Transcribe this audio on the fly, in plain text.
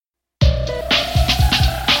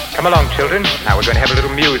Come along, children. Now we're going to have a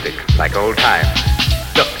little music, like old times.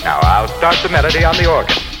 Look, now I'll start the melody on the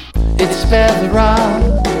organ. It's Spare the Rock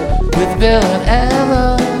with Bill and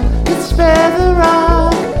Ella. It's Spare the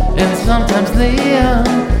Rock and sometimes Liam.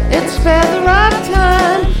 It's Spare the Rock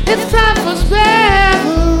time. It's time for Spare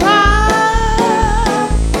the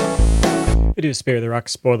Rock. It is Spare the Rock,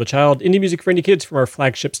 Spoil the Child, indie music for indie kids from our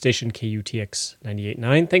flagship station KUTX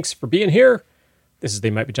 98.9. Thanks for being here. This is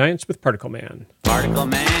They Might Be Giants with Particle Man. Particle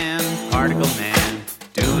Man,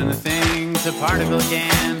 doing the things a particle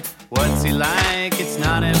can. What's he like? It's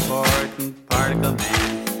not important. Particle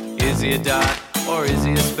Man, is he a dot or is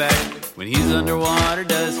he a speck? When he's underwater,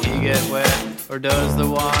 does he get wet? Or does the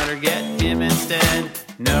water get him instead?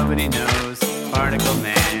 Nobody knows. Particle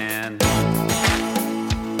Man.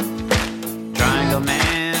 Triangle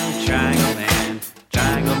Man,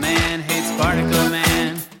 Triangle Man hates Particle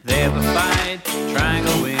Man. They have a fight,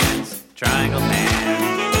 Triangle wins, Triangle Man.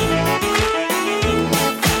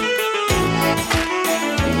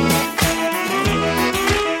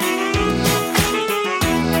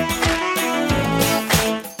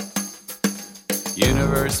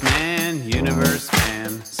 Universe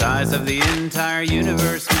Man, size of the entire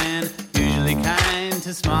universe man, usually kind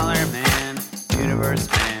to smaller man. Universe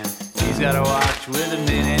Man, he's got a watch with a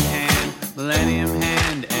minute hand, millennium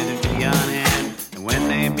hand, and a neon hand. And when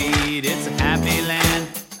they meet, it's a happy land.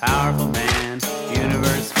 Powerful man,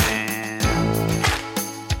 universe man.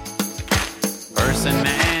 Person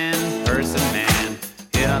man,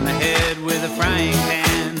 hit on the head with a frying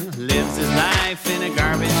pan, lives his life in a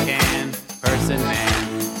garbage can. Person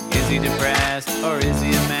man, is he depressed or is he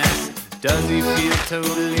a mess? Does he feel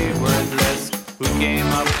totally worthless? Who came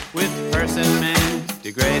up with person man?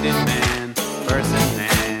 Degraded man, person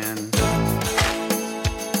man.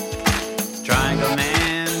 Triangle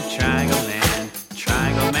Man,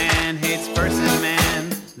 Triangle Man hates person man.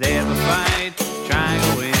 They have a fight,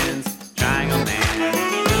 Triangle wins, Triangle Man.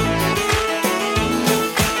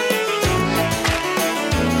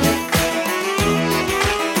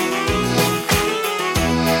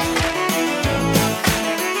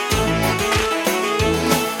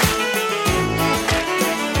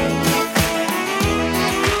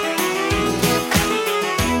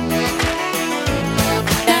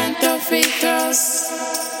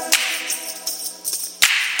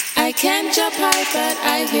 I can't jump high, but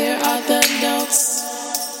I hear all the notes.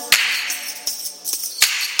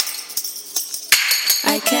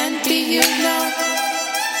 I can't be you, no.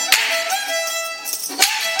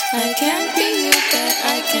 I can't be you, but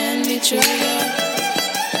I can be true, yeah.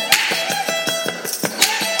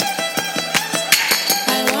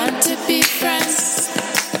 I want to be friends.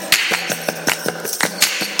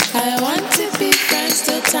 I want to be friends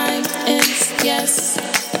till time ends, yes.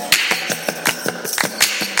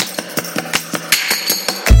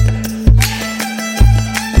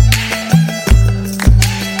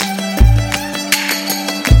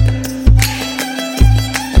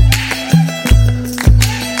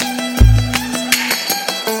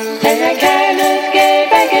 And I can't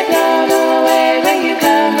escape, I get blown away when you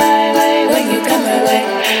come my way, when you come my way.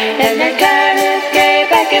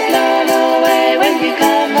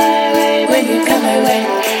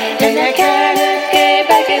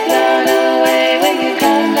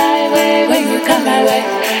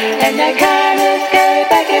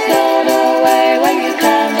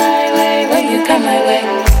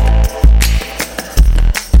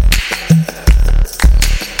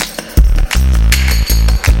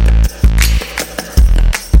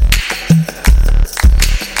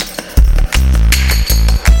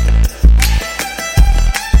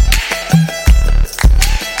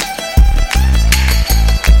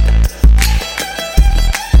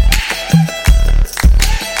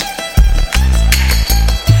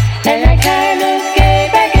 And I can't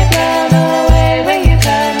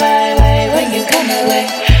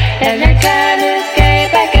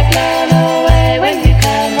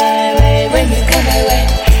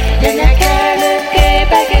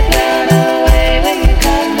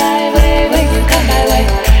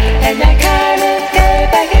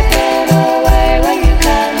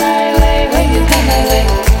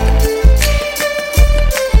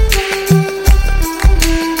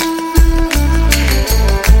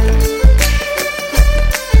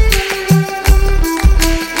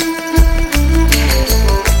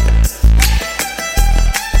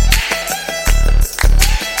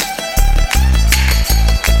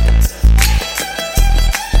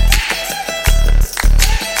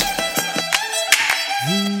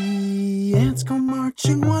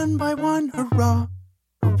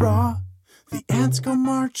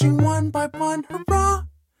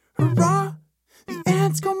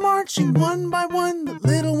marching one by one. The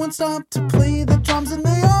little ones stop to play the drums, and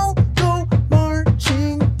they all go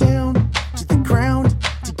marching down to the ground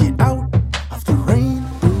to get out of the rain.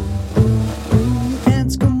 The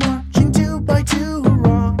ants go marching two by two,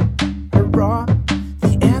 hurrah, hurrah.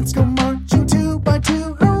 The ants go marching two by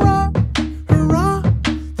two, hurrah, hurrah.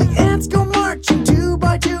 The ants go marching two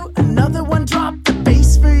by two. Another one dropped the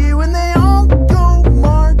bass for you, and they all go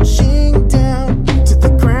marching down to the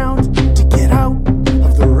ground to get out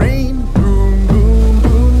of the rain. Boom, boom,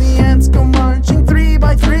 boom. The ants go marching three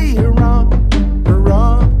by three, hurrah,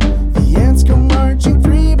 hurrah. The ants go marching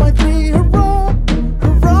three by three, hurrah,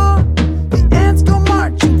 hurrah. The ants go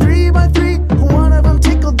marching three by three. One of them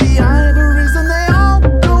tickled the ivories, and they all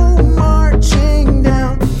go marching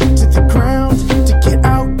down to the ground to get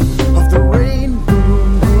out of the rain.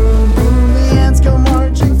 Boom, boom, boom. The ants go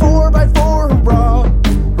marching four by four, hurrah,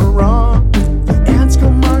 hurrah. The ants go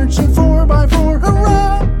marching four by four,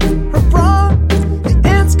 hurrah, hurrah. The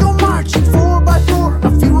ants go marching four by four.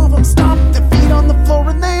 A few of them stop their feet on the floor,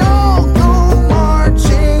 and they all go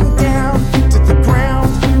marching down to the ground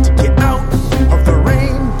to get out of the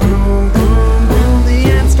rain. Boom, boom, boom.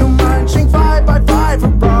 The ants go marching five by five,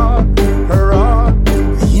 hurrah, hurrah.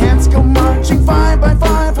 The ants go marching five by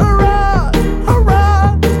five, hurrah,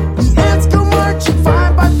 hurrah. The ants go marching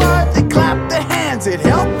five by five. They clap their hands, it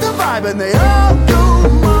helped the vibe, and they all go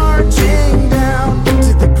marching down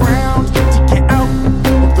to the ground to get out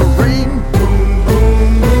of the rain. Boom,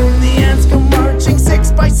 boom, boom. The ants go marching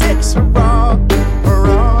six by six, hurrah,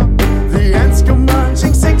 hurrah. The ants go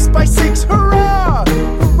marching six by six, hurrah,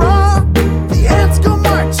 hurrah. The ants go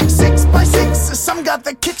marching six by six. Some got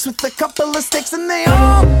the kicks with a couple of sticks, and they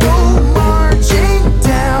all go marching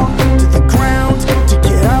down to the ground to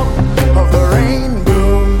get out of the rain.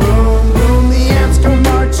 Boom, boom, boom. The ants go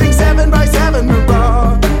marching seven by seven,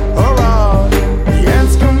 hurrah, hurrah. The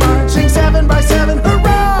ants go marching seven by seven,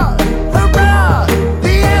 hurrah, hurrah.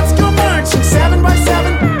 The ants go marching seven by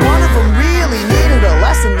seven. One of them really needed a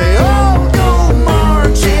lesson. They all go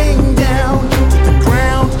marching down to the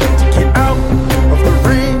ground to get out of the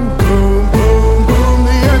rain. Boom, boom, boom.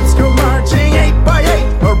 The ants go marching eight by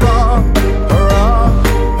eight, hurrah, hurrah.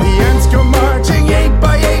 The ants go marching eight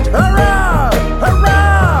by eight, hurrah,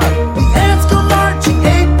 hurrah. The ants go marching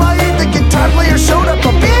eight by eight. The guitar player showed up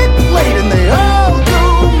a bit late, and they all go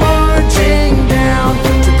marching down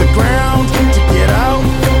to the ground to get out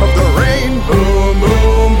of the rain. Boom,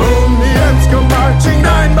 boom, boom. The ants go marching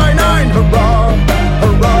nine by nine, hurrah,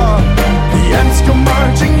 hurrah. The ants go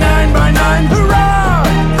marching nine by nine, hurrah,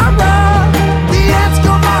 hurrah. The ants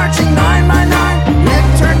go marching nine by nine. It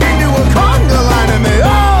turned into a conga line, and they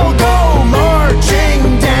all go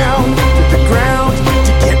marching down to the ground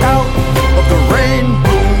to get out of the rain.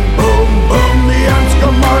 Boom, boom, boom. The ants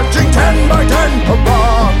go marching 10 by 10,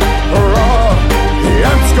 hurrah, hurrah. The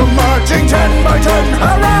ants go marching 10 by 10,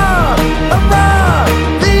 hurrah, hurrah.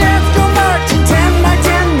 The ants go marching 10 by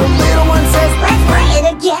 10. The little one says, let's play it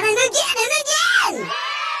again and again and again.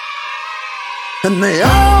 And they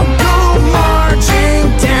all go marching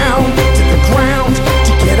down to the ground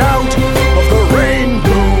to get out of the rain.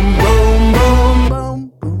 Boom, boom, boom,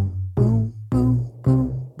 boom, boom,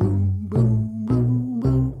 boom, boom,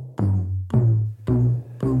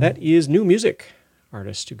 boom. That is New Music,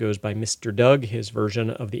 artist who goes by Mr. Doug, his version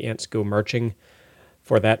of The Ants Go Marching.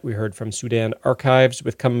 For that, we heard from Sudan Archives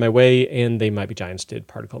with Come My Way, and They Might Be Giants did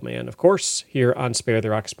Particle Man, of course, here on Spare the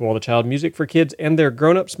Rock, Spoil the Child, music for kids and their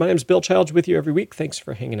grown-ups. My name's Bill Childs, with you every week. Thanks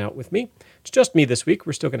for hanging out with me. It's just me this week.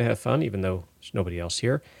 We're still going to have fun, even though there's nobody else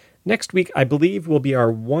here. Next week, I believe, will be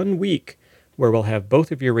our 1 week where we'll have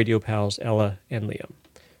both of your radio pals, Ella and Liam,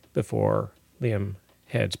 before Liam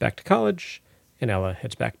heads back to college and Ella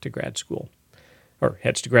heads back to grad school, or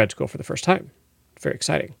heads to grad school for the first time. Very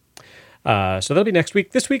exciting. So that'll be next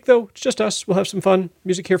week. This week, though, it's just us. We'll have some fun.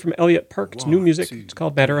 Music here from Elliot Park. It's new music. It's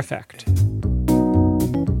called Matter of Fact.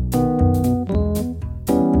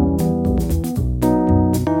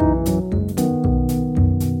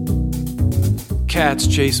 Cats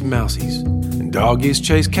chase mousies and doggies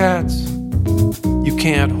chase cats. You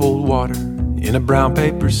can't hold water in a brown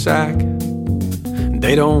paper sack.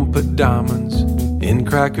 They don't put diamonds in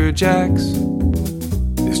Cracker Jacks.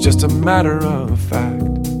 It's just a matter of fact.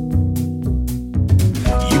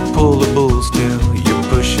 Pull a bull's tail, you're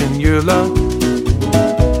pushing your luck.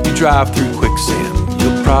 You drive through quicksand,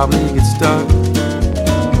 you'll probably get stuck.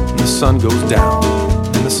 And the sun goes down,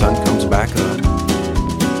 and the sun comes back up.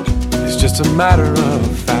 It's just a matter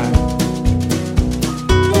of fact.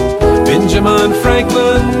 Benjamin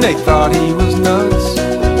Franklin, they thought he was nuts,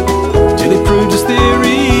 till he proved his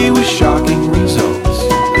theory with shocking results.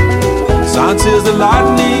 Science is the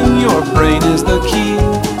lightning, your brain is the key.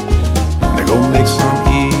 Now go make some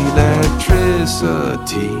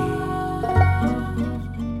electricity.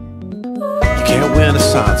 You can't win a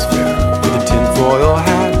science fair with a tinfoil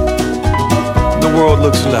hat. The world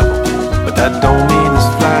looks level, but that don't mean it's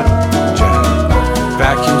flat. Jack,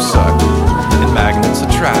 vacuum suck and magnets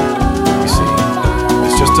attract. You see,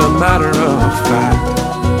 it's just a matter of fact.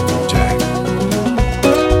 Jack.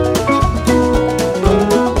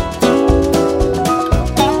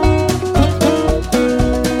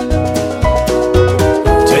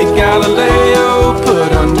 Take Galileo,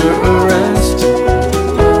 put under arrest,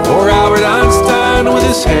 or Albert Einstein with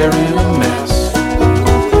his hair in a mess.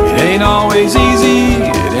 It ain't always easy,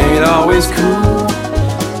 it ain't always cool,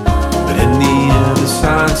 but in the end the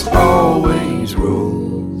science always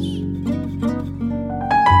rules.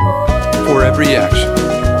 For every action,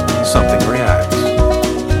 something reacts.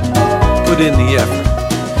 Put in the effort,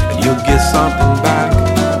 and you'll get something back.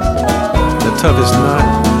 The toughest nut,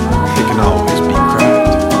 it can always be cracked.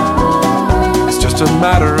 It's just a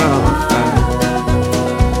matter of fact.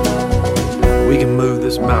 We can move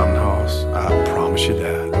this mountain horse, I promise you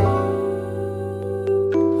that.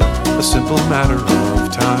 A simple matter of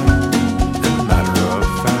time and a matter of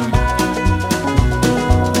fact.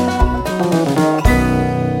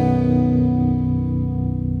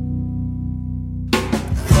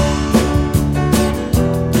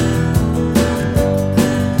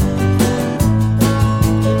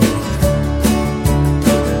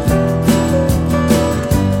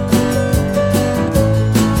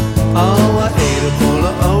 Oh, I ate a bowl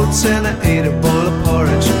of oats and I ate a bowl of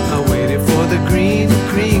porridge. I waited for the green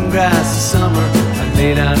grass of summer. I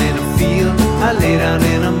lay down in a field, I lay down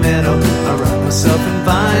in a meadow. I wrapped myself in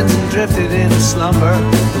vines and drifted into slumber.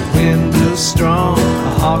 The wind blew strong,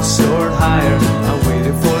 a hawk soared higher. I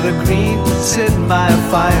waited for the green, sitting by a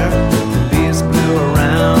fire. The leaves blew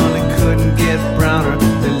around and couldn't get browner.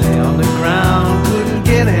 They lay on the ground, couldn't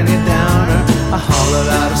get any downer. I hollowed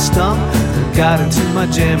out a stump and got into my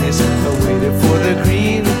jammies. I waited for the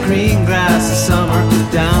green grass of summer.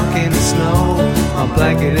 Down came the snow, my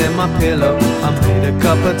blanket and my pillow. I made a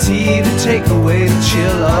cup of tea to take away the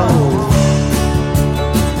chill. Oh.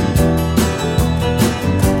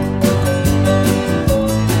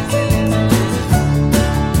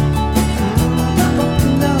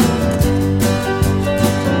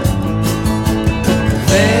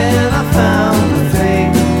 Then I found the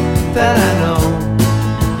thing that I know,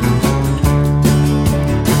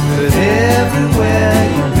 that everywhere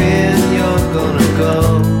you've been, you're gonna go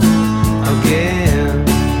again.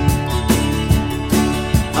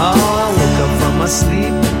 Oh, I woke up from my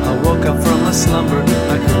sleep, I woke up from my slumber.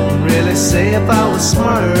 I couldn't really say if I was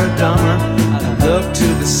smarter or dumber. I looked to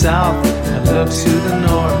the south, I looked to the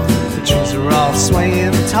north. The trees are all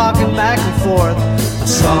swaying, talking back and forth. I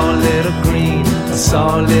saw a little green, I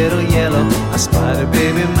saw a little yellow. I spied a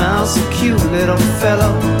baby mouse, a cute little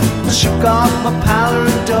fellow. I shook off my pallor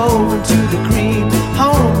and dove into the green.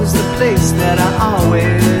 Home is the place that I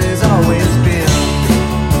always been.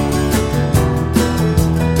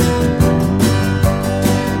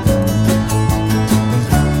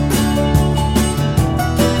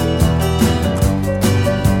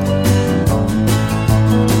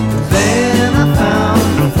 Then I found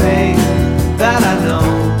the thing that I know,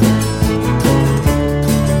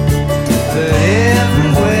 that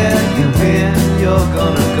everywhere you've been, you're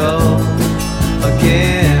gonna go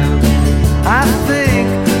again. I think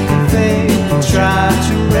they try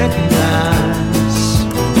to recognize.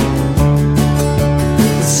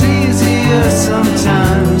 It's easier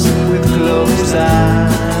sometimes with closed eyes.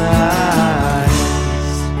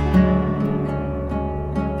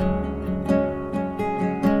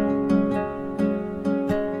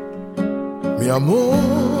 Mi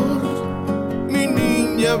amor, mi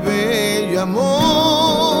niña bella,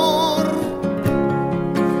 amor,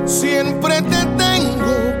 siempre te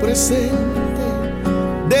tengo presente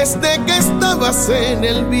desde que estabas en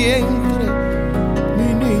el vientre,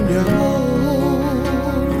 mi niña amor.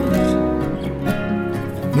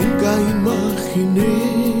 Nunca imaginé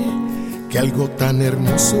que algo tan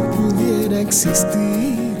hermoso pudiera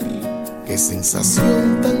existir. Qué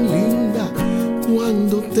sensación tan linda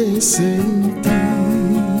cuando te sentí.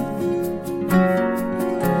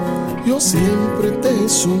 Yo siempre te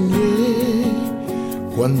soñé,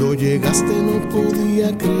 cuando llegaste no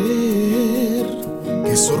podía creer.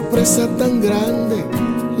 Qué sorpresa tan grande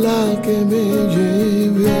la que me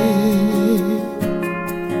llevé.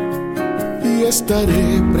 Y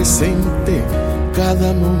estaré presente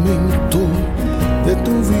cada momento de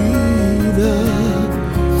tu vida.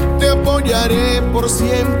 Te apoyaré por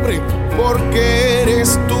siempre porque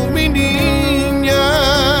eres tú mi niña.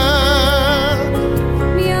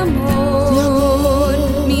 Mi amor,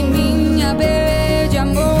 mi niña bella,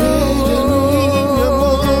 amor.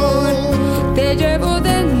 Te llevo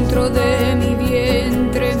dentro de mi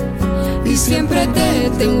vientre y siempre te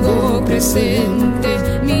tengo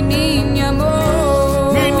presente, mi niña,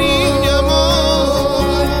 amor. Mi niña, amor.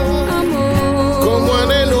 Como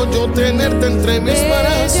anhelo yo tenerte entre mis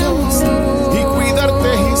brazos y cuidarte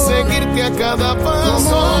y seguirte a cada paso.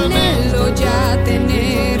 Como anhelo ya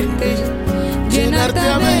tenerte, llenarte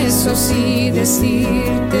a besos y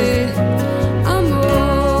decirte, amor.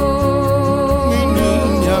 Mi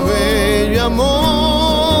niña bella, amor.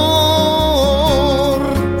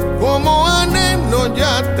 Como anhelo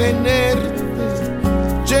ya tenerte,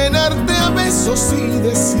 llenarte a besos y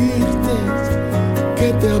decirte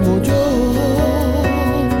que te amo yo,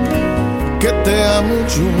 que te amo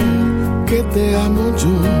yo, que te amo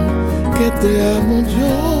yo, que te amo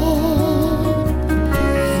yo,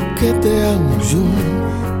 que te amo yo,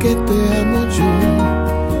 que te amo yo,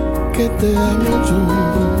 que te amo yo,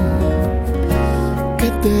 que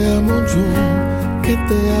te amo yo, que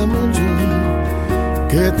te amo yo,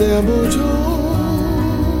 que te amo yo.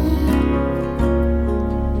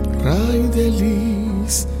 Ray de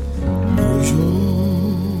Lis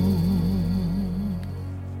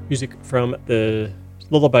Music from the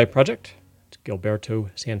Lullaby Project. It's Gilberto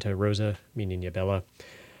Santa Rosa, Mi Niña Bella.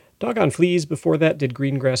 Doggone Fleas before that did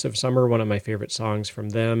Greengrass of Summer, one of my favorite songs from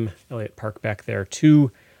them. Elliott Park back there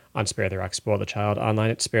too, on Spare the Rock, Spoil the Child,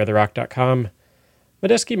 online at sparetherock.com.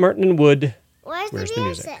 Medeski, Martin, and Wood. Where's the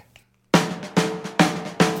music?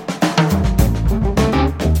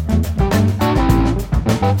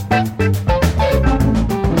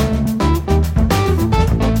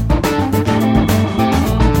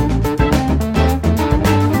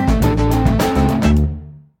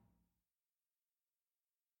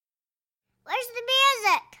 Where's the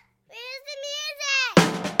music? Where's the music?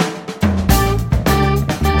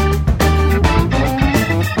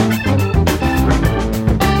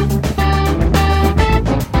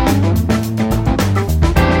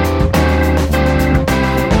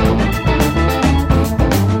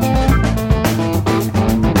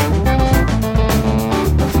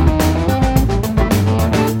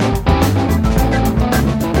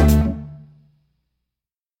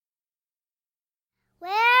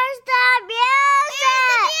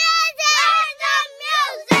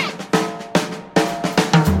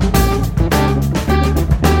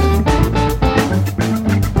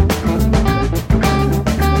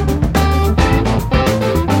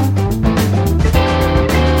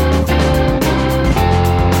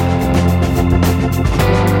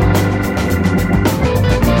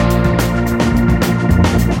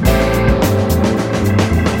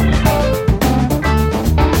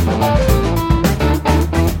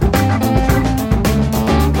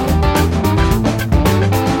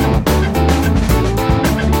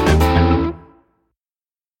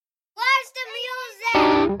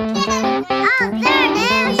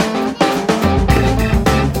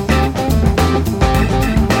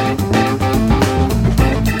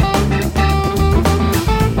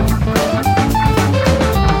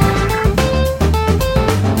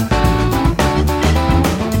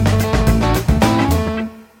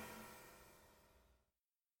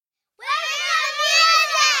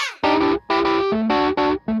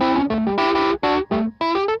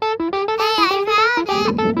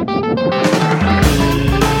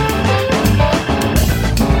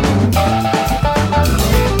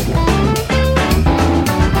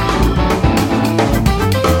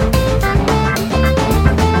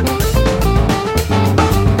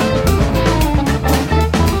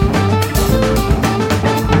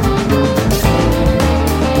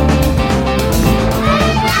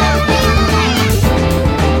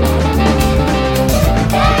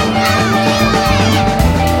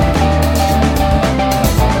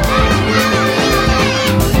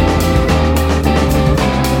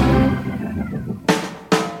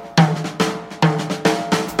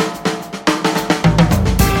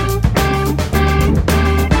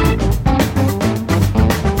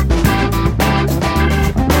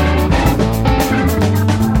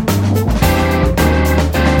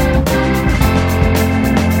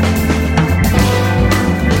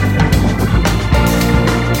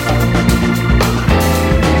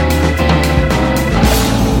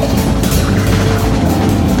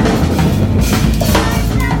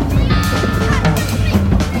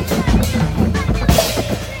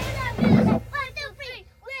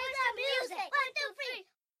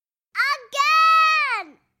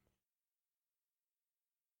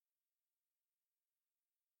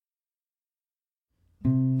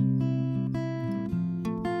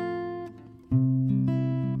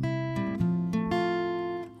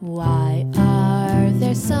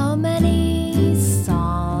 There's so many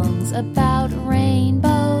songs about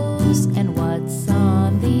rainbows and what's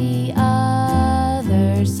on the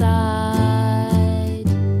other side.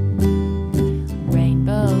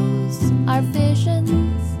 Rainbows are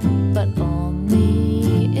visions, but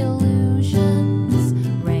only illusions.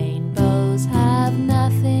 Rainbows have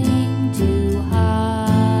nothing to hide.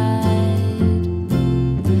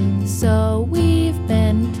 So we've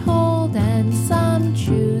been told, and some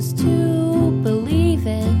choose to believe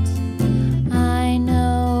it. I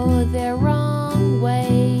know they're wrong,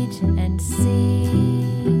 wait and see.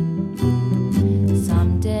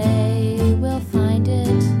 Someday we'll find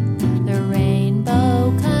it, the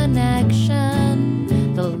rainbow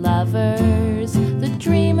connection, the lovers, the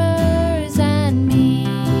dreamers, and me.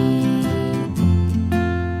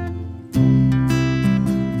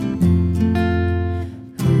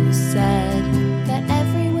 Who said that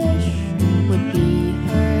every wish would be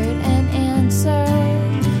heard and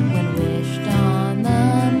answered when wished on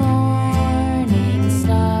the morning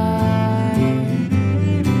star?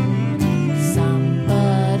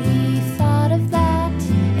 Somebody thought of that,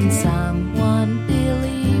 and someone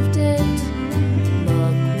believed it.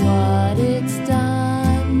 Look what it's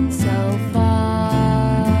done so far.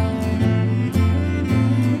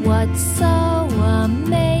 What's so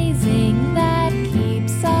amazing that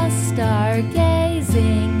keeps us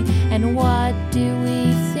stargazing? And what do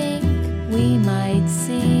we think we might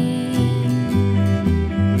see?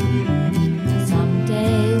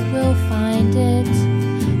 Someday we'll find it,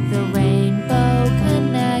 the rainbow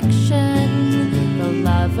connection, the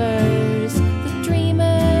lovers, the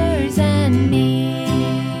dreamers, and me.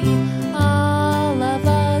 All of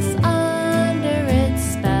us under its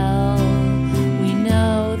spell. We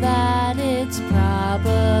know that it's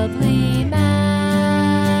probably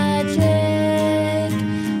magic.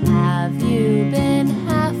 Have you been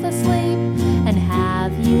half asleep? And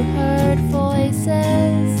have you heard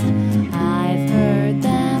voices? I've heard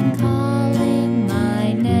them calling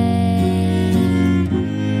my name.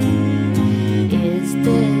 Is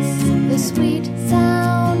this the sweet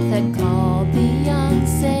sound that called the young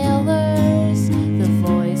sailors? The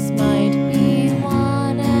voice might be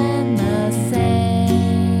one and the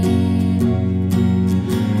same.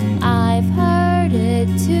 I've heard it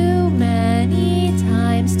too many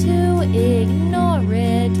times to ignore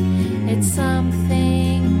it. It's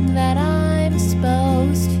something that I'm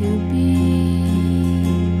supposed to be.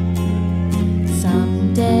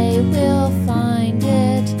 Someday we'll find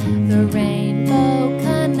it, the rainbow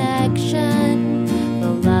connection, the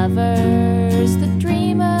lovers, the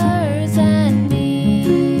dreamers, and me.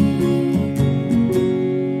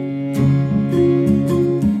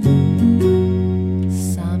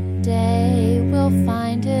 Someday we'll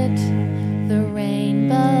find it, the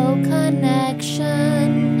rainbow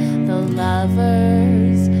connection, the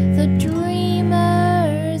lovers, the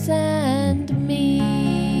dreamers, and me.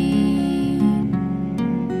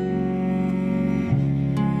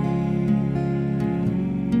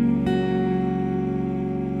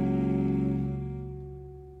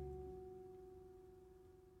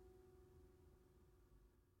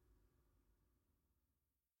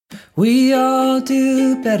 We all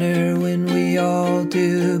do better when we all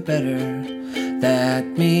do better.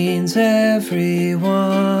 That means everyone.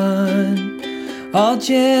 All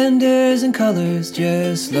genders and colors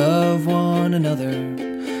just love one another.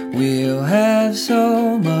 We'll have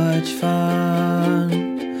so much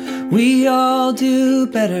fun. We all do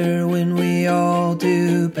better when we all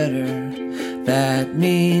do better. That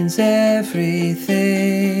means everything.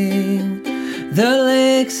 The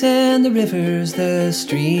lakes and the rivers, the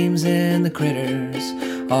streams and the critters,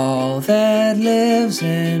 all that lives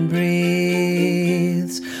and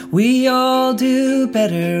breathes. We all do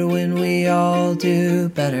better when we all do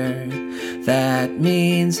better. That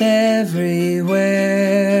means everywhere.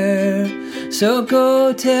 So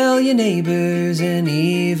go tell your neighbors and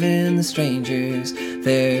even the strangers,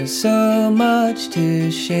 there's so much to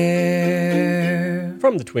share.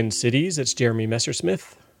 From the Twin Cities, it's Jeremy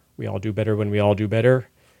Messersmith. We all do better when we all do better.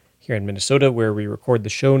 Here in Minnesota, where we record the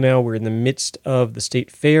show now, we're in the midst of the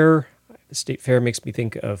State Fair. The State Fair makes me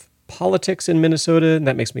think of politics in Minnesota, and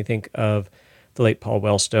that makes me think of the late Paul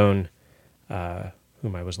Wellstone,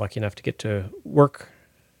 whom I was lucky enough to get to work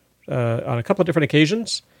on a couple of different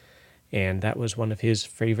occasions. And that was one of his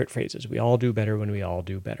favorite phrases. We all do better when we all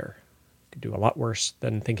do better. You could do a lot worse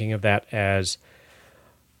than thinking of that as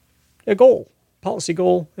a goal, policy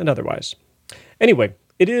goal, and otherwise. Anyway,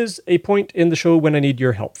 it is a point in the show when I need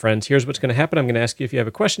your help, friends. Here's what's going to happen. I'm going to ask you if you have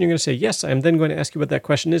a question. You're going to say yes. I'm then going to ask you what that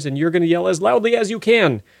question is, and you're going to yell as loudly as you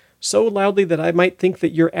can. So loudly that I might think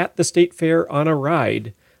that you're at the State Fair on a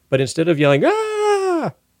ride. But instead of yelling, ah,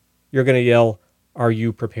 you're going to yell, "Are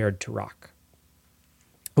you prepared to rock?"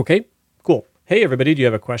 Okay, cool. Hey, everybody, do you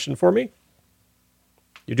have a question for me?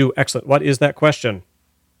 You do? Excellent. What is that question?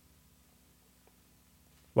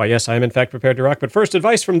 Why, yes, I am in fact prepared to rock, but first,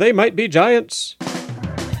 advice from They Might Be Giants.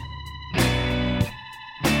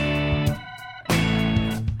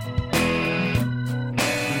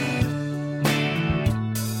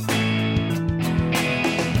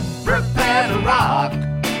 Prepare to rock.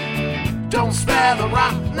 Don't spare the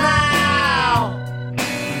rock now.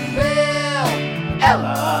 Bill,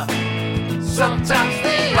 Ella, sometimes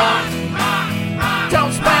they rock.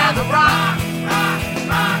 Don't spare the rock.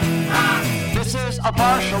 This is a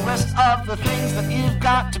partial list of the things that you've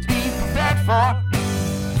got to be prepared for.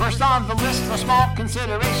 First on the list for small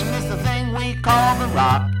consideration is the thing we call the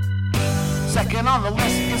rock. Second on the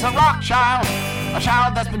list is a rock child, a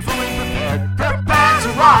child that's been fully prepared. Prepare to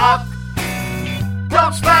rock.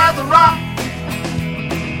 Don't spare the rock.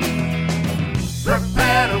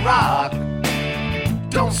 Prepare to rock.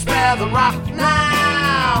 Don't spare the rock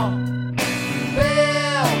now.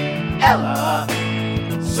 Bill, Ella,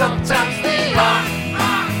 sometimes they rock.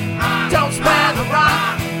 Don't spare the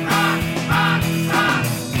rock.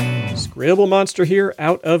 Scribble Monster here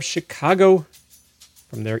out of Chicago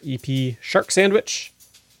from their EP Shark Sandwich.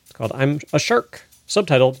 It's called I'm a Shark,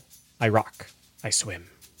 subtitled I Rock, I Swim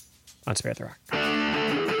on Spare the Rock.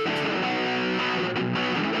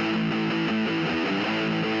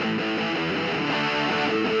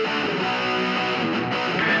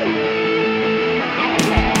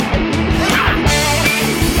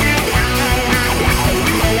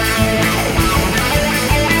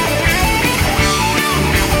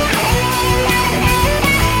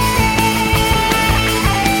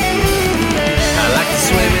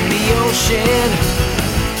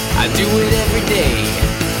 I do it every day.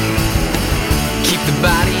 Keep the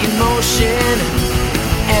body in motion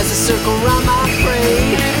as I circle around my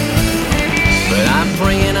prey. But I'm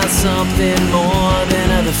preying on something more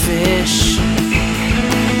than other fish.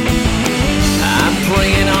 I'm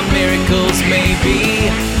preying on miracles, maybe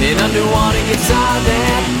an underwater guitar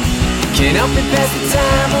that can help me pass the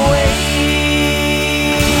time away.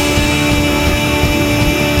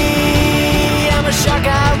 I'm a shark,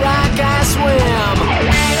 I rock, I swim.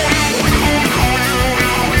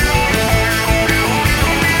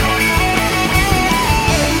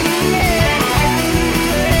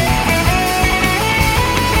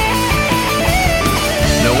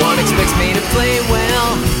 No one expects me to play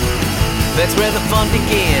well. That's where the fun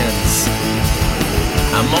begins.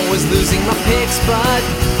 I'm always losing my picks, but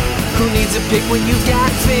who needs a pick when you've got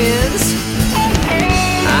fins?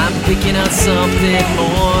 I'm picking out something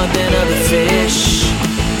more than other fish.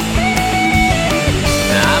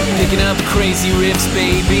 I'm picking up crazy riffs,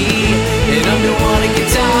 baby, an underwater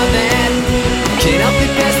guitar that can help me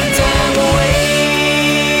pass the time away.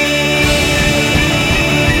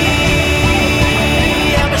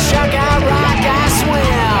 I'm a shark, I rock, I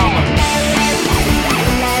swim.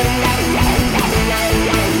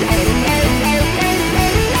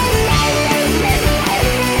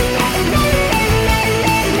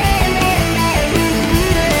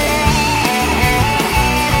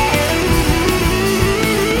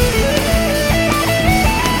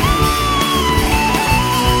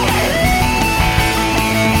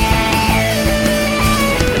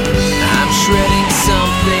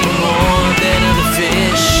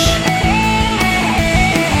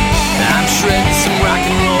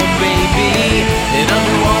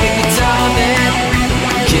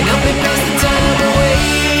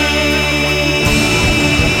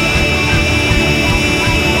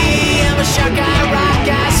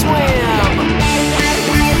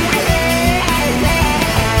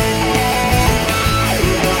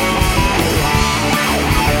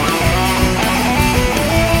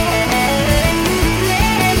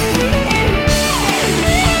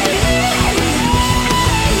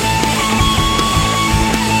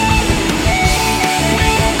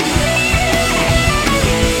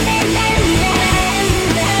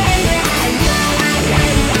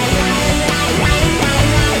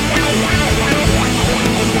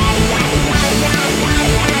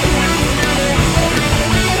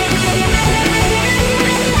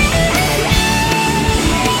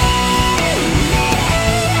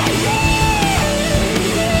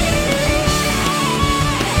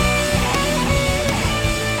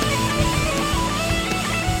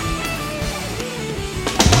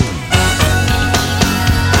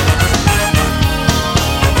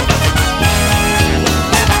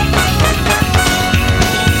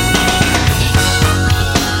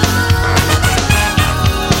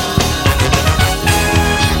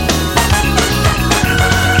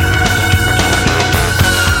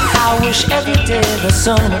 wish every day the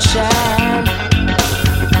sun would shine.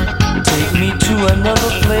 Take me to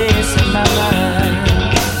another place in my mind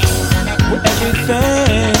where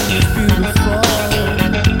everything is beautiful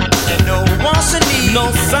and no wants and needs,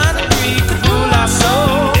 no sign of greed could rule our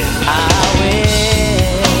soul. I wish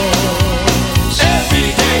every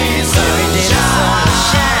day sunshine.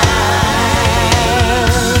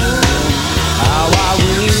 How I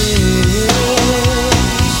wish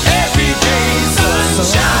every day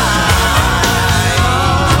sunshine.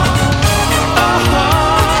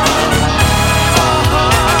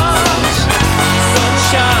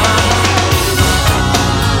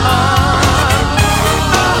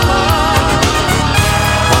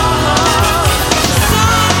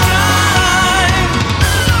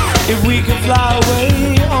 If we could fly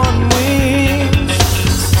away on wings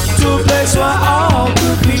to a place where all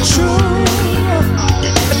could be true,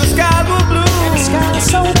 and the sky was blue, and the sky is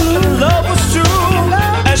so blue, and love was true,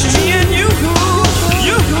 as me and you,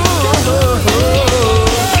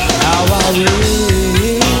 how I wish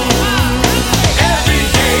every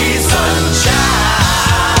day sunshine,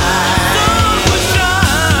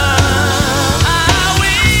 I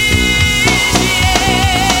wish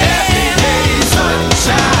every day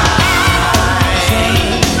sunshine.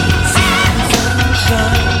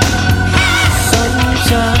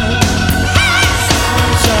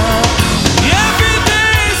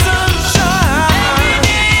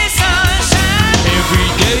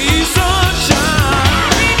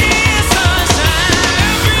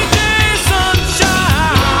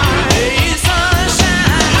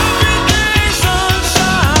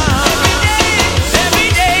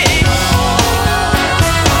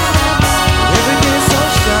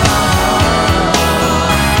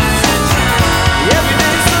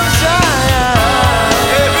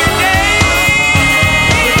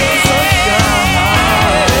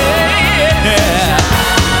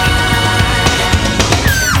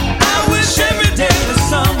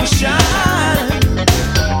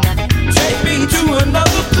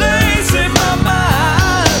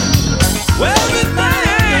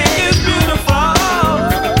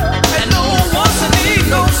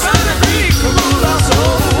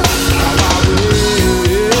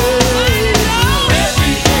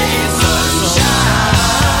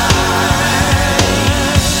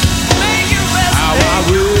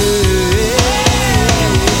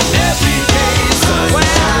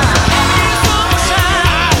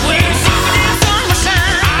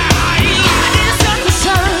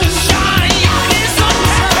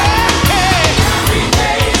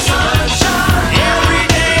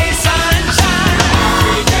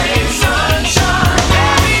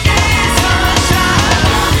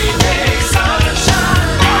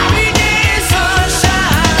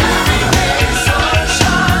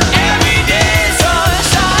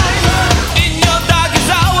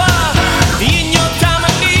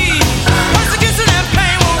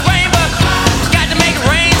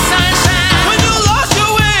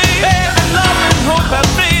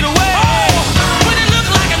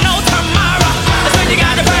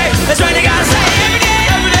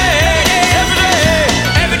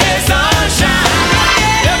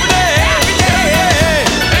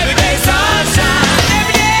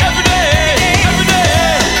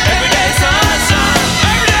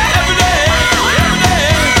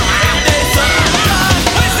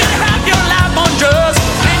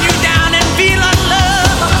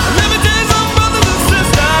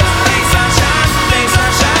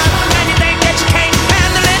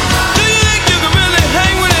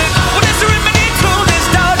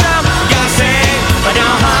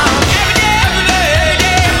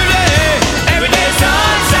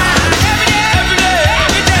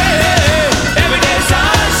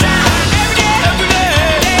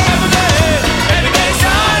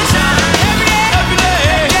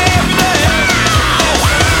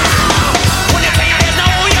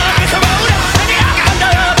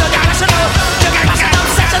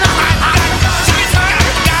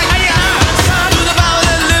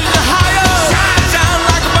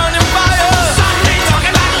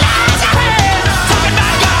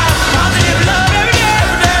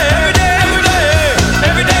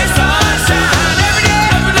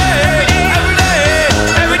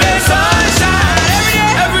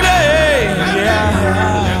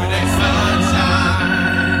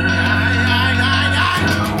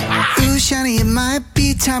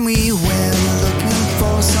 time we went looking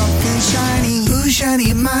for something shiny. Ooh,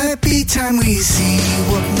 shiny, it might be time we see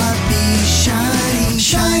what might be shiny.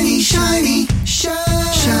 Shiny, shiny, shiny.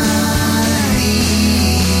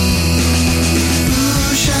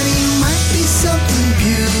 Ooh, shiny, you might be something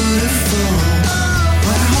beautiful.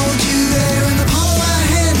 When I hold you there in the palm of my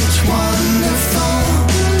hand, it's wonderful.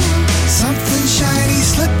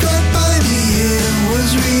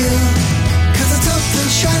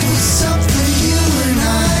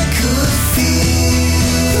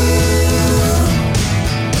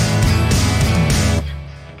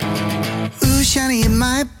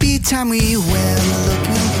 time we went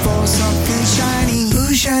looking for something shiny.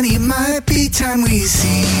 Ooh, shiny, it might be time we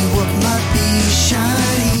see what might be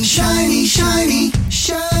shiny. Shiny, shiny,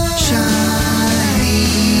 shiny, shiny.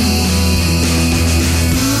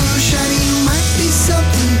 Ooh, shiny, might be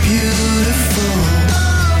something beautiful.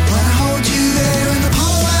 When I hold you there in the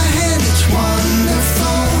palm of my hand, it's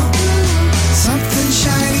wonderful. Something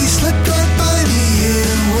shiny slipped right by me,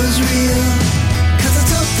 it was real. Cause it's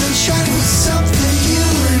something shiny was something you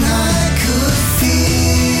and I could feel.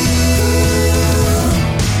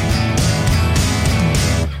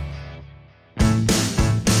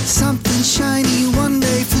 Something shiny one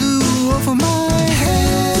day flew over my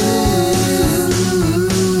head.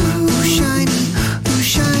 Ooh, shiny, ooh,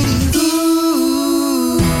 shiny,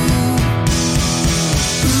 ooh.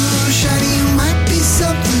 Ooh, shiny, you might be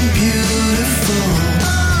something beautiful.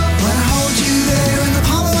 When I hold you there in the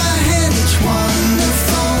palm of my hand, it's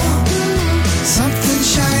wonderful. Something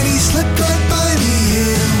shiny slipped right by me,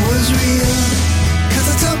 it was real. Cause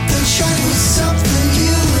it's something shiny was something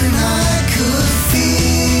you and I could feel.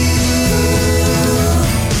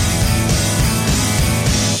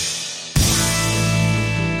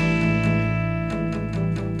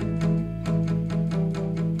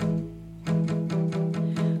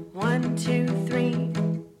 One, two, three.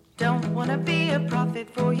 Don't wanna be a prophet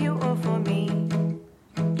for you or for me.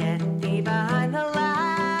 Get thee behind the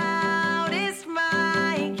loudest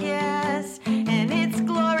mic, yes, and its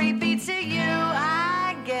glory be to you,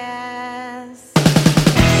 I guess.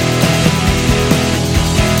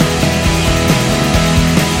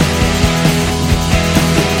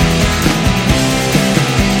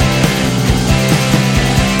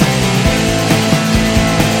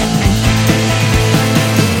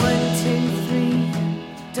 One, two, three.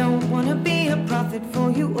 Don't wanna be a prophet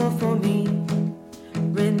for you or for me.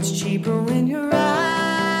 Rent's cheaper when you're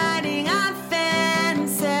riding on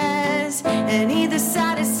fences, and either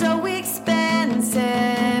side is so expensive.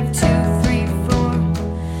 2, 3,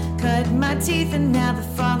 4. Cut my teeth and now they're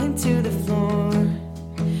falling to the floor.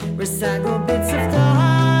 Recycle bits of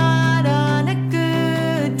thought on a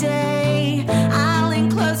good day. I'll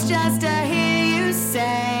enclose just to hear you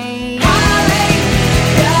say, Hallelujah.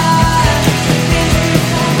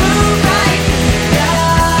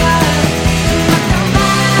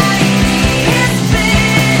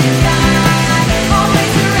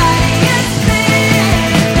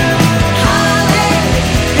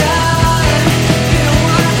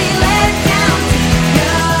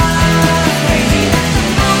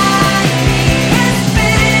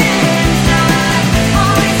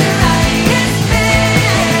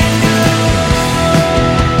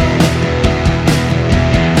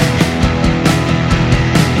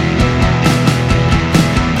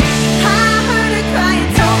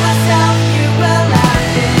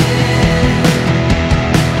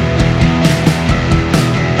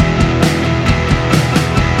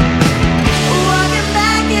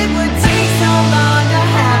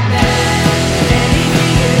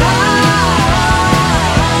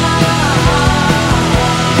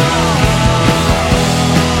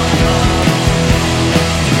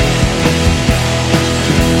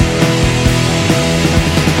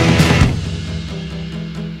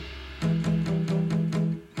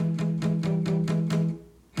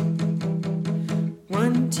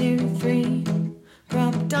 One, two, three.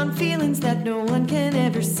 Propped on feelings that no one can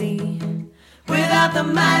ever see. Without the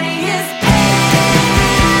mightiest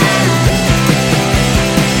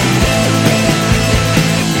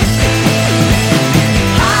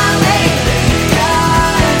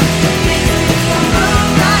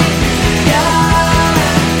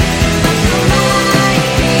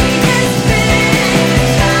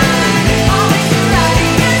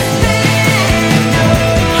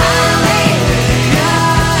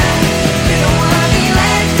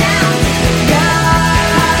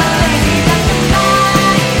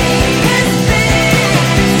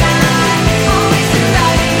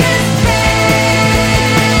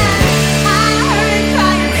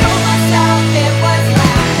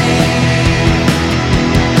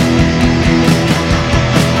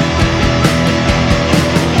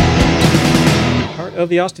of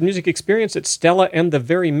the Austin Music Experience at Stella and the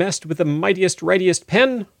Very Messed with the mightiest, rightiest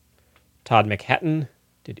pen. Todd McHatton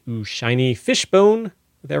did Ooh Shiny. Fishbone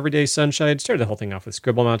with Everyday Sunshine. Started the whole thing off with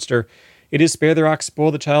Scribble Monster. It is Spare the Rock, Spoil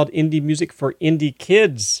the Child, indie music for indie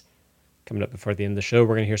kids. Coming up before the end of the show,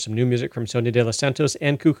 we're going to hear some new music from Sonia de los Santos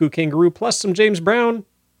and Cuckoo Kangaroo, plus some James Brown.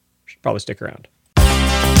 Should probably stick around.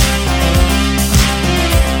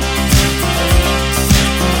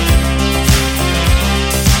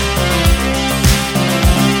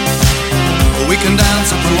 We can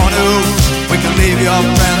dance if we want to, we can leave your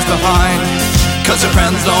friends behind. 'cause your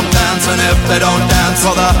friends don't dance, and if they don't dance,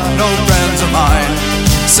 well, they're no friends of mine.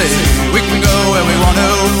 See, we can go where we want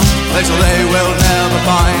to, places they will never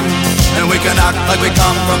find, and we can act like we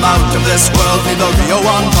come from out of this world, leave the real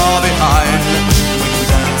one far behind. We can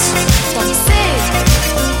dance.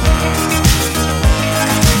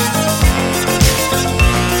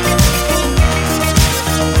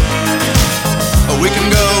 We can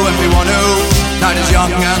go if we want to, night is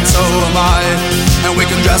young and so am I, and we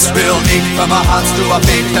can dress real neat from our hearts to our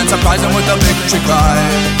feet and surprise them with a victory cry.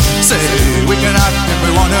 Say, we can act if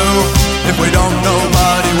we want to, if we don't,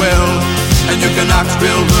 nobody will. And you can act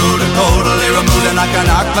real rude and totally removed, and I can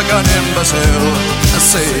act like an imbecile.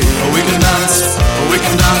 Say, we can dance,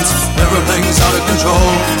 everything's out of control.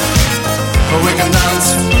 We can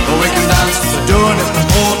dance, we're doing it from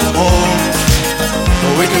pole to pole.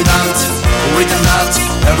 We can dance,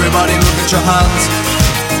 everybody look at your hands.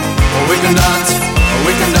 We can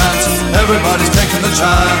dance, everybody's taking the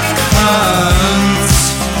chance.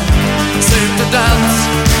 Safe to dance,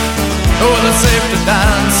 well it's safe to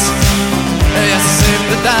dance. Yes, it's safe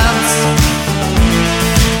to dance.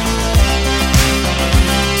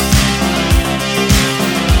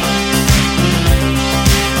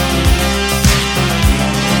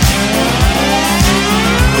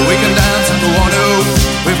 We can dance if we want to,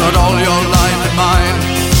 we've got all your life in mind.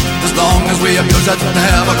 As long as we abuse it,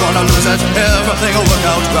 never gonna lose it, everything will work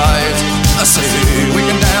out right. I say, we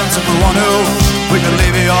can dance if we want to, we can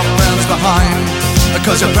leave your friends behind,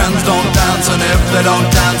 because your friends don't dance, and if they don't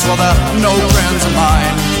dance, well they're no friends of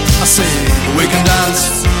mine. I say, we can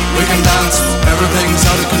dance, everything's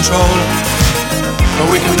out of control. But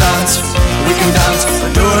we can dance,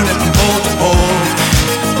 we're doing it from pole to pole.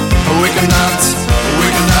 We can dance,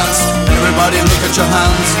 everybody look at your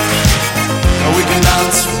hands. We can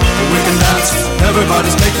dance,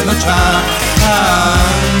 everybody's taking a chance.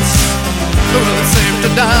 Well, it's safe to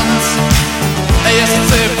dance, yes, it's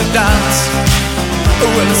safe to dance.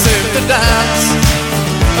 Well, it's safe to dance,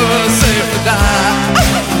 well, it's safe to dance.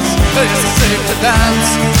 Yes, it's safe to dance,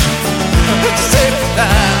 it's safe to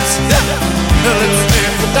dance. Well, it's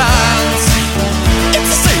safe to dance,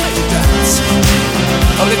 it's safe to dance.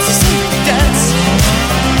 Oh, it's a safety dance.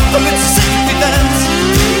 Oh, it's a safety dance.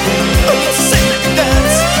 Oh, it's a safety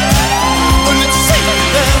dance. Oh, it's a safety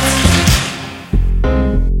dance.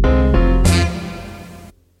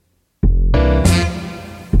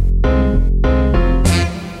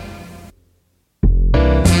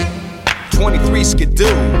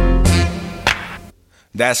 Skidoo.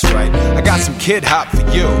 That's right, I got some kid hop for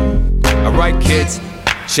you. Alright kids,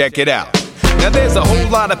 check it out. Now there's a whole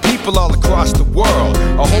lot of people all across the world,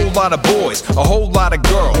 a whole lot of boys, a whole lot of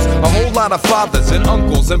girls, a whole lot of fathers and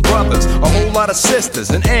uncles and brothers, a whole lot of sisters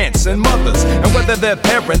and aunts and mothers. And whether they're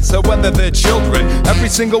parents or whether they're children, every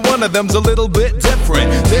single one of them's a little bit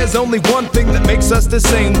different. There's only one thing that makes us the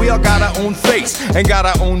same. We all got our own face and got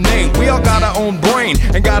our own name. We all got our own brain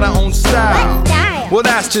and got our own style. Well,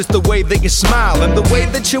 that's just the way that you smile, and the way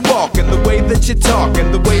that you walk, and the way that you talk,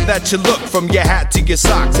 and the way that you look, from your hat to your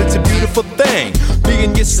socks. It's a beautiful thing,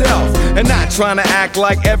 being yourself and not trying to act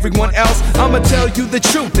like everyone else. I'ma tell you the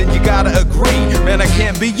truth and you gotta agree. Man, I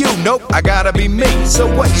can't be you, nope, I gotta be me. So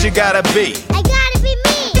what you gotta be? I gotta be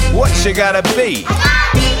me. What you gotta be? I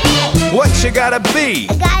gotta be me. What you gotta be?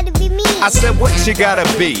 I gotta be me. I said what you gotta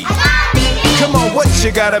be? I gotta be me. Come on, what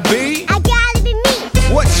you gotta be? I gotta be me.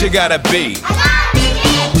 What you gotta be? I gotta be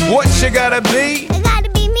me. What you gotta be? I gotta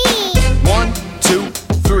be me. 1, 2,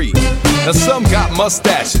 3. Now some got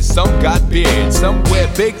mustaches, some got beards, some wear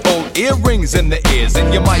big old earrings in the ears,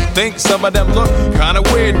 and you might think some of them look kinda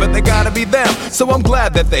weird, but they gotta be them, so I'm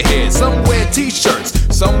glad that they're here. Some wear t-shirts,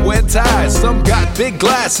 some wear ties, some got big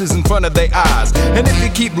glasses in front of their eyes, and if you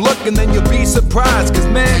keep looking then you'll be surprised, cause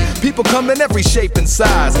man, people come in every shape and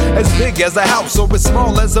size, as big as a house or as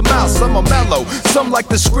small as a mouse. Some are mellow, some like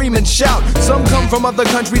to scream and shout, some come from other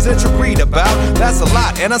countries that you read about. That's a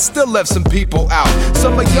lot, and I still left some people out.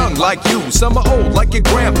 Some are young like you, some are old like your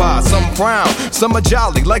grandpa, some frown, some are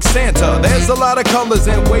jolly like Santa. There's a lot of colors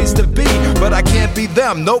and ways to be, but I can't be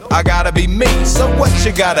them, nope, I gotta be me. So what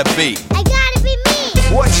you gotta be? I gotta be me.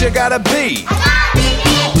 What you gotta be? I gotta be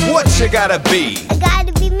me. What you gotta be? I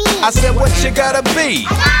gotta be me. I said what you gotta be?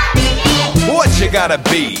 I gotta be me. What you gotta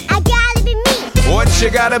be? I gotta be me. What you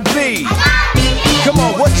gotta be? I gotta be me. Come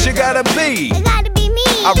on, what you gotta be? I gotta be me.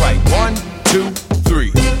 Alright, 1, 2,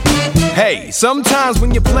 3. Hey, hey, sometimes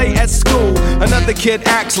when you play at school, another kid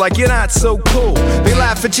acts like you're not so cool. They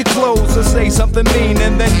laugh at your clothes or say something mean,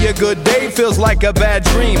 and then your good day feels like a bad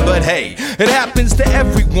dream. But hey, it happens to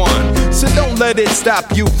everyone, so don't let it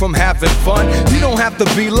stop you from having fun. You don't have to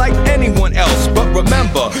be like anyone else, but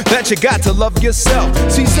remember that you got to love yourself.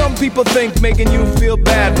 See, some people think making you feel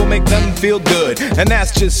bad will make them feel good, and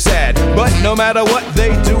that's just sad. But no matter what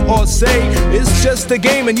they do or say, it's just a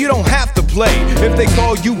game and you don't have to play. If they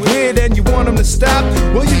call you weird and you want them to stop,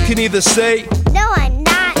 well, you can either say, no, I'm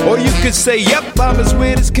not. Or you could say, yep, I'm as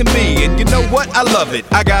weird as can be. And you know what? I love it.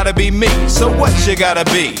 I gotta be me. So what you gotta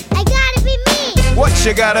be? I gotta be me. What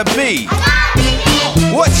you gotta be? I gotta be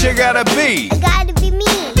me. What you gotta be? I gotta be me.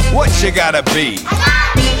 What you gotta be? I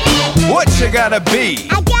gotta be me. What you gotta be?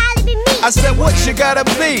 I gotta be me. I said, what you gotta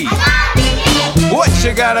be? I gotta be me. What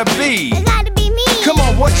you gotta be? I gotta be me. Come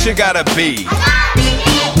on, what you gotta be? I gotta be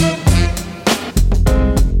me.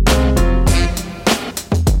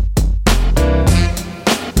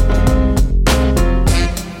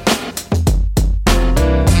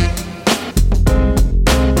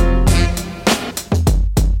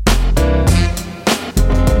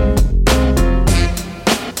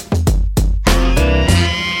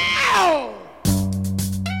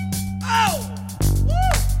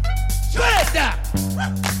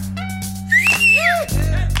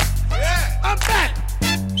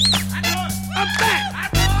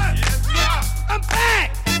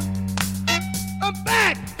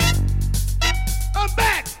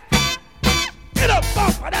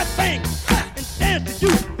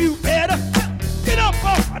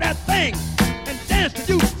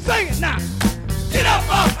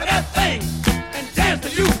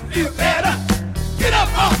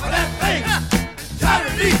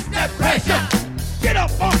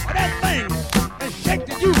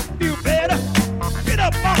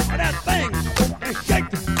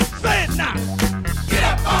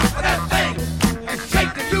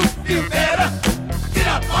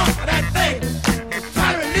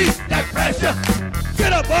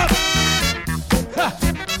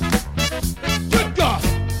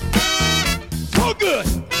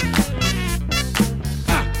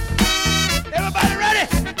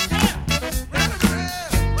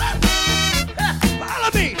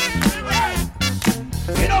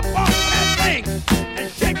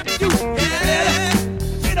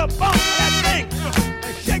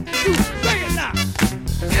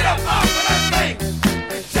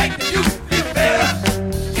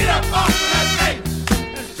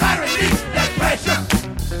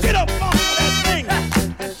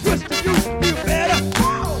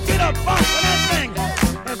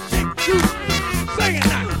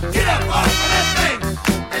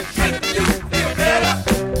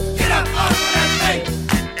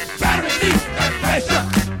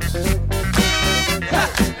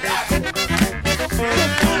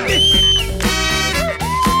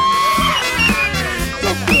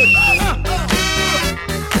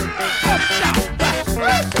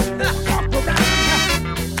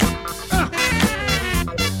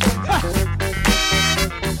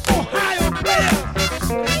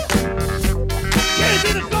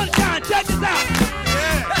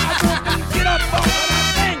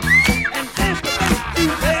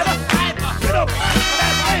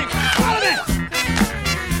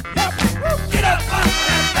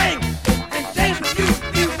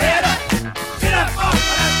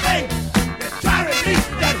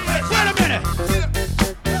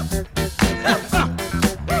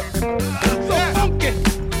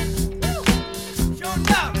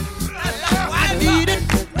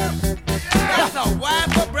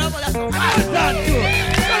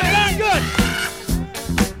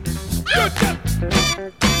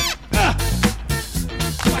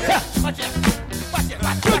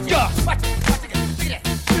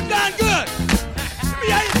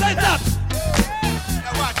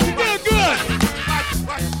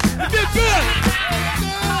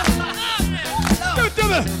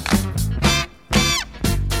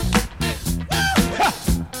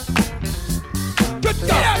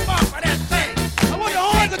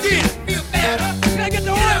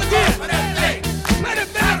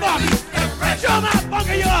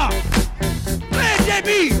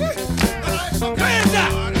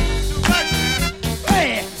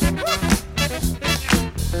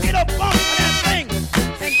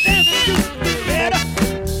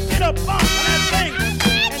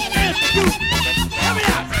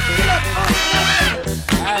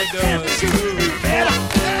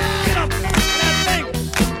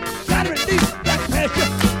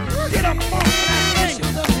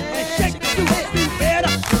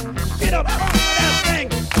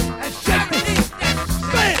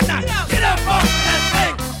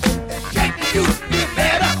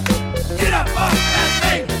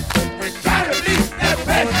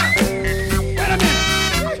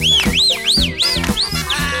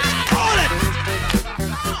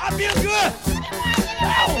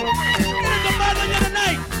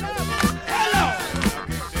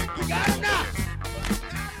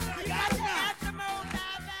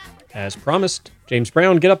 as promised. James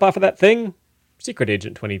Brown, Get Up Off of That Thing. Secret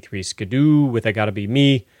Agent 23 Skidoo with I Gotta Be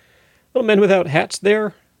Me. Little Men Without Hats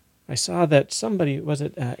there. I saw that somebody, was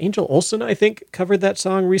it Angel Olsen, I think, covered that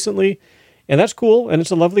song recently. And that's cool, and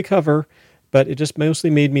it's a lovely cover, but it just mostly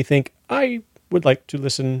made me think I would like to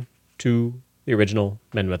listen to the original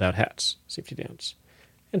Men Without Hats, Safety Dance.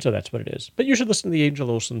 And so that's what it is. But you should listen to the Angel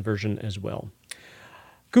Olsen version as well.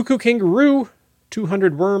 Cuckoo Kangaroo,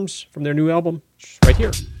 200 Worms from their new album, right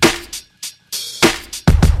here.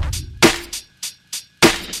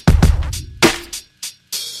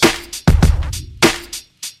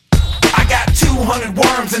 I got 200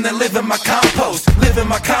 worms and they live in my compost. Live in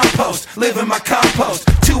my compost, live in my compost.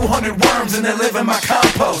 200 worms and they live in my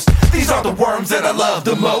compost. These are the worms that I love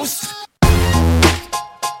the most.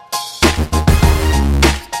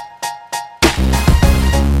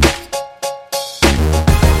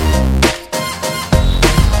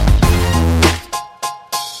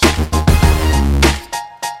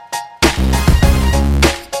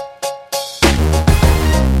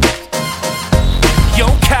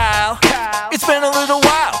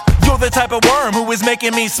 Type of worm who is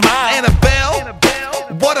making me smile. Annabelle,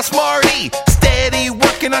 what a smarty. Steady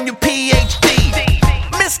working on your PhD.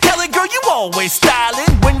 Miss Kelly, girl, you always styling.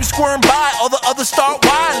 When you squirm by, all the others start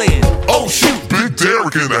whiling. Oh shoot, Big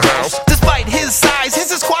Derek in the house. Despite his size,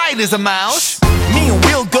 he's as quiet as a mouse. Me and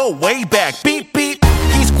Will go way back. Beep, beep.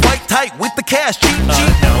 He's quite tight with the cash. Cheap,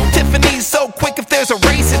 cheap. No. Tiffany's so quick, if there's a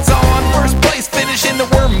race, it's on. First place, finishing the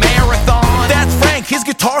worm marathon. That's Frank, his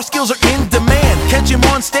guitar skills are in demand. Catch him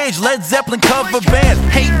on stage, Led Zeppelin cover band.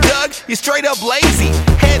 Hey Doug, you're straight up lazy.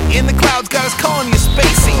 Head in the clouds, got us calling you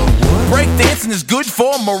spacey. Breakdancing is good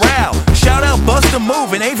for morale. Shout out Busta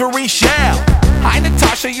Move and Avery Shao. Hi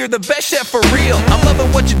Natasha, you're the best chef for real. I'm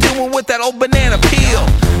loving what you're doing with that old banana peel.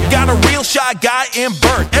 Got a real shy guy in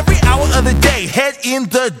Bert. Every hour of the day, head in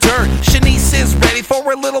the dirt. Shanice is ready for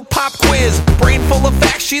her little pop quiz. Brain full of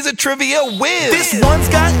facts, she's a trivia whiz. This one's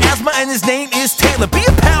got asthma and his name is Taylor. Be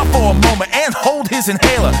a pal for a moment and hold his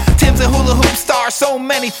inhaler. Tim's a hula hoop star, so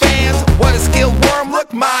many fans. What a skilled worm,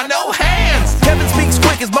 look, my no hands. Kevin speaks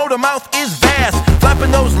quick, his motor mouth is vast.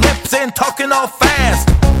 Flapping those lips and talking all fast.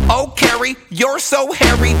 Oh, Carrie, you're so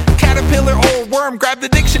hairy. Caterpillar or worm, grab the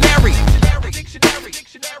dictionary.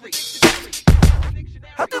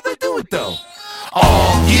 How do they do it though?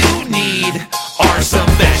 All you need are some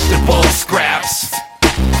vegetable scraps.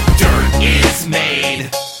 Dirt is made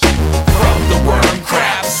from the worm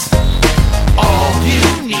craps. All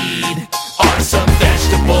you need are some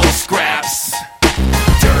vegetable scraps.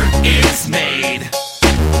 Dirt is made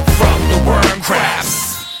from the worm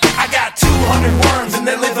craps. I got 200 worms and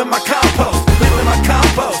they live in my compost. Live in my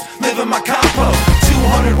compost, live in my compost.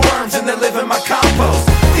 200 worms and they live in my compost.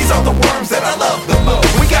 These are the worms that I love the most.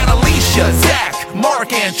 We got Alicia, Zach,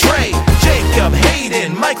 Mark and Trey, Jacob,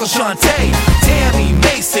 Hayden, Michael, Shantae, Tammy,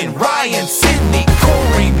 Mason, Ryan, Sydney,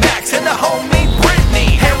 Corey, Max, and the homie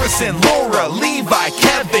Brittany, Harrison, Laura, Levi,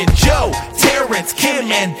 Kevin, Joe, Terrence,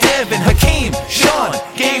 Kim, and Devin, Hakeem, Sean,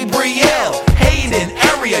 Gabrielle, Hayden,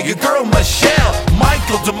 Aria, your girl Michelle,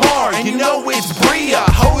 Michael, DeMar, and you know it's Bria,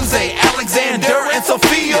 Jose, Alexander, and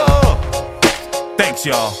Sophia. Thanks,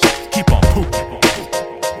 y'all. Keep on pooping.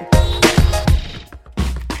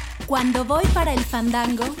 Cuando voy para el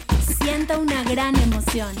fandango, siento una gran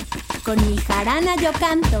emoción. Con mi jarana yo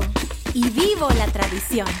canto y vivo la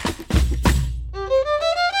tradición.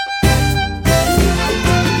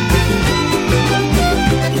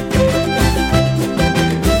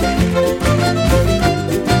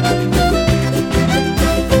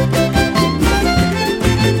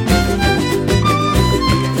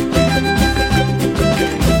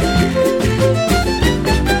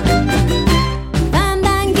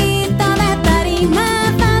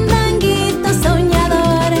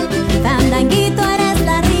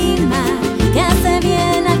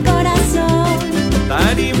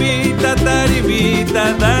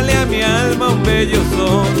 Dale a mi alma un bello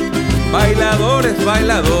son. Bailadores,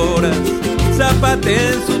 bailadoras,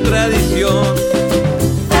 zapateen su tradición.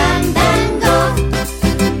 Fandango,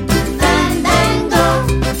 fandango,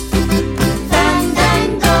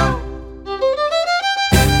 fandango.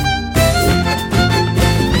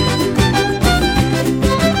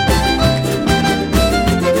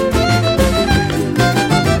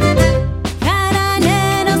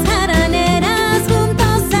 Jaraneros, jaraneras,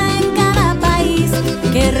 juntos en cada país.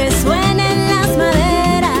 Que resuenen las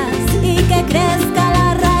maderas y que crezca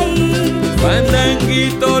la raíz.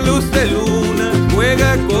 Fandanguito, luz de luna,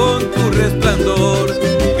 juega con tu resplandor.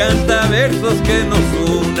 Canta versos que nos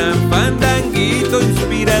unan, fandanguito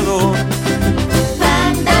inspirador.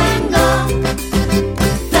 Fandango,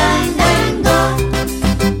 fandango,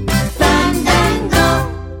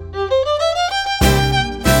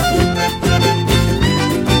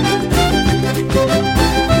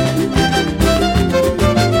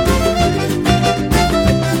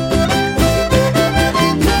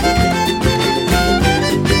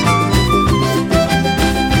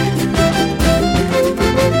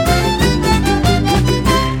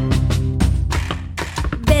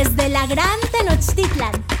 la gran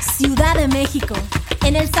Tenochtitlan, Ciudad de México.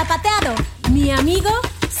 En el zapateado, mi amigo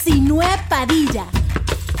Sinué Padilla.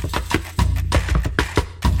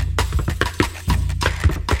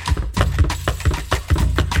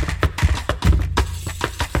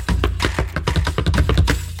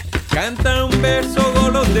 Canta un verso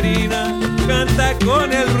golondrina, canta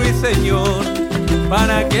con el ruiseñor,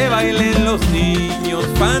 para que bailen los niños,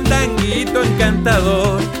 fandanguito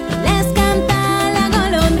encantador. Les canta la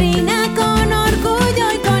golondrina con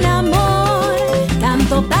orgullo y con amor,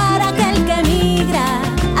 canto para aquel que migra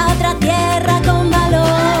a otra tierra con valor.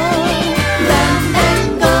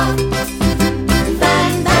 Fandango,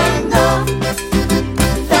 fandango,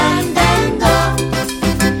 fandango,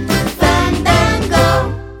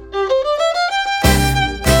 fandango.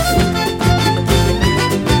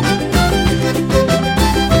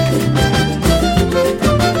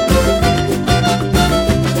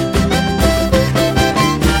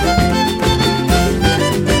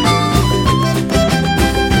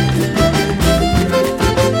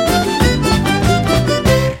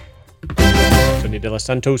 De Los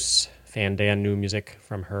Santos, Fandan, new music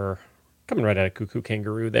from her, coming right out of Cuckoo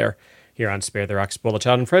Kangaroo there, here on Spare the Rock, Spoil the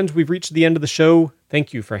Child. And friends, we've reached the end of the show.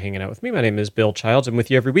 Thank you for hanging out with me. My name is Bill Childs. I'm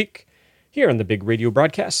with you every week here on the big radio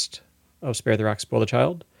broadcast of Spare the Rock, Spoil the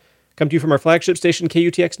Child. Come to you from our flagship station,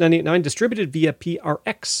 KUTX 98.9, distributed via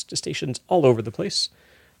PRX to stations all over the place.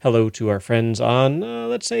 Hello to our friends on,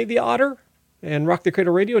 let's say, The Otter and Rock the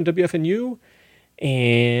Cradle Radio and WFNU.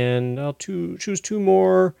 And I'll choose two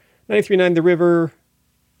more, 93.9 The River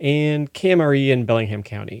and KMRE in Bellingham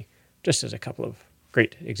County, just as a couple of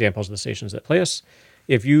great examples of the stations that play us.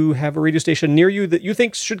 If you have a radio station near you that you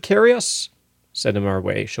think should carry us, send them our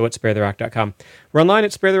way. Show at sparetherock.com. We're online at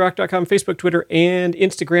sparetherock.com, Facebook, Twitter, and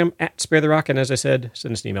Instagram at sparetherock. And as I said,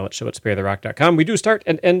 send us an email at show@sparetherock.com. We do start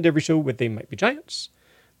and end every show with They Might Be Giants.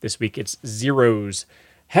 This week it's Zeros.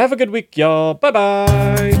 Have a good week, y'all.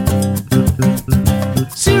 Bye-bye.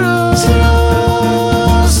 Zeros,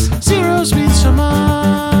 zeros, zeros mean so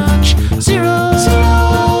much. Zeros,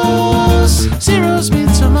 zeros, zeros mean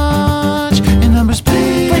so much. And numbers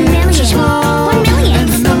big, 1 million. small, 1 million. and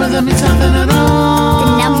the number that means nothing at all.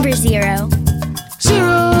 The number 0.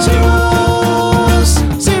 Zeros,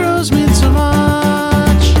 zeros, zeros mean so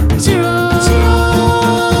much. Zeros,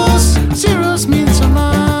 zeros, zeros mean so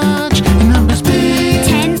much. And numbers big,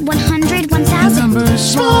 10, 100, 1,000. and numbers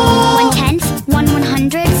small, 1/10, 1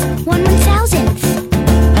 100th, 1 1,000th.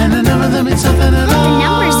 and the number that means nothing at all. The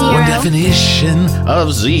number 0. One definition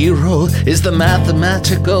of zero is the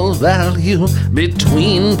mathematical value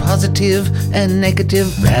between positive and negative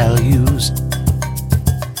values.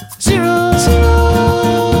 Zeros,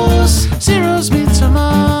 zeros, zeros mean so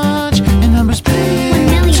much. And numbers big, 1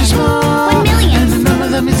 million. small, 1 million. and the number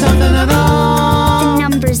that means nothing at all. The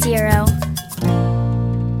number 0.